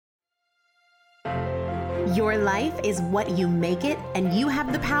Your life is what you make it, and you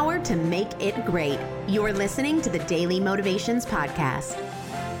have the power to make it great. You're listening to the Daily Motivations Podcast.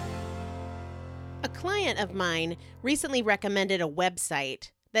 A client of mine recently recommended a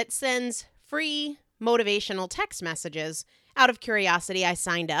website that sends free motivational text messages. Out of curiosity, I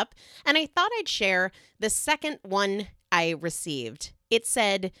signed up, and I thought I'd share the second one I received. It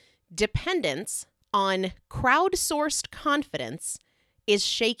said, "Dependence on crowdsourced confidence is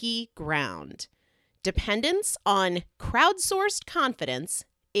shaky ground." Dependence on crowdsourced confidence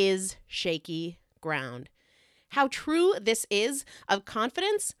is shaky ground. How true this is of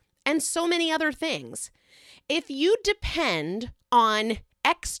confidence and so many other things. If you depend on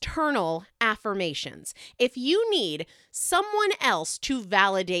external affirmations, if you need someone else to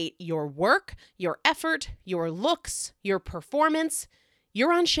validate your work, your effort, your looks, your performance,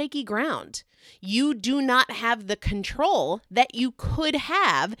 you're on shaky ground. You do not have the control that you could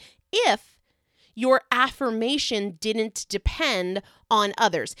have if your affirmation didn't depend on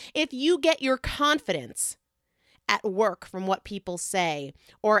others. If you get your confidence at work from what people say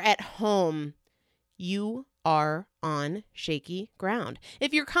or at home, you are on shaky ground.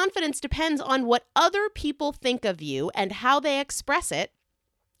 If your confidence depends on what other people think of you and how they express it,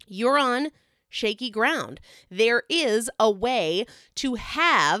 you're on shaky ground. There is a way to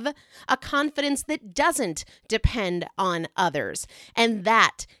have a confidence that doesn't depend on others, and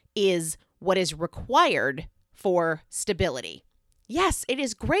that is what is required for stability. Yes, it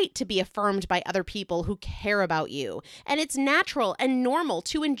is great to be affirmed by other people who care about you, and it's natural and normal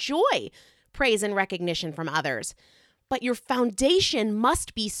to enjoy praise and recognition from others. But your foundation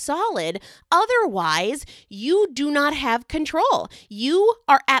must be solid, otherwise you do not have control. You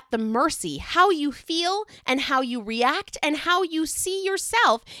are at the mercy. How you feel and how you react and how you see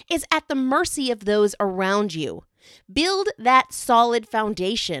yourself is at the mercy of those around you. Build that solid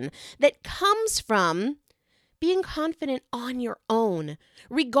foundation that comes from being confident on your own,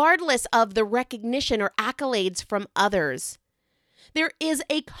 regardless of the recognition or accolades from others. There is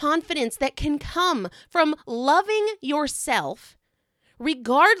a confidence that can come from loving yourself,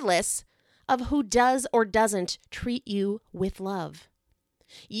 regardless of who does or doesn't treat you with love.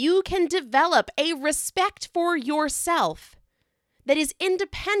 You can develop a respect for yourself that is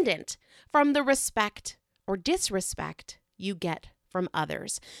independent from the respect or disrespect you get from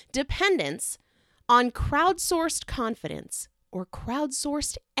others. Dependence on crowdsourced confidence or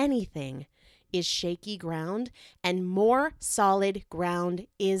crowdsourced anything is shaky ground, and more solid ground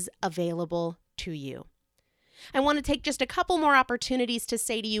is available to you. I want to take just a couple more opportunities to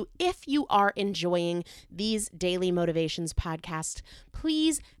say to you, if you are enjoying these Daily Motivations podcasts,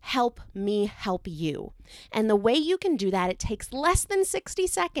 please help me help you. And the way you can do that, it takes less than 60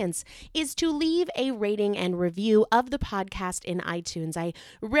 seconds, is to leave a rating and review of the podcast in iTunes. I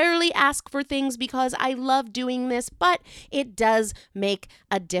rarely ask for things because I love doing this, but it does make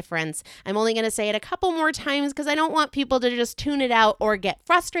a difference. I'm only going to say it a couple more times because I don't want people to just tune it out or get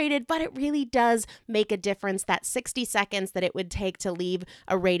frustrated, but it really does make a difference. That 60 seconds that it would take to leave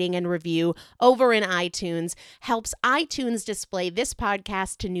a rating and review over in iTunes helps iTunes display this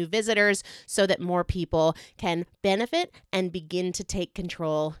podcast to new visitors so that more people can benefit and begin to take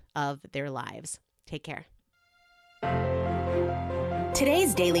control of their lives. Take care.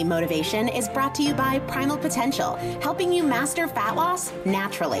 Today's Daily Motivation is brought to you by Primal Potential, helping you master fat loss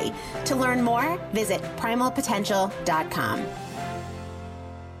naturally. To learn more, visit primalpotential.com.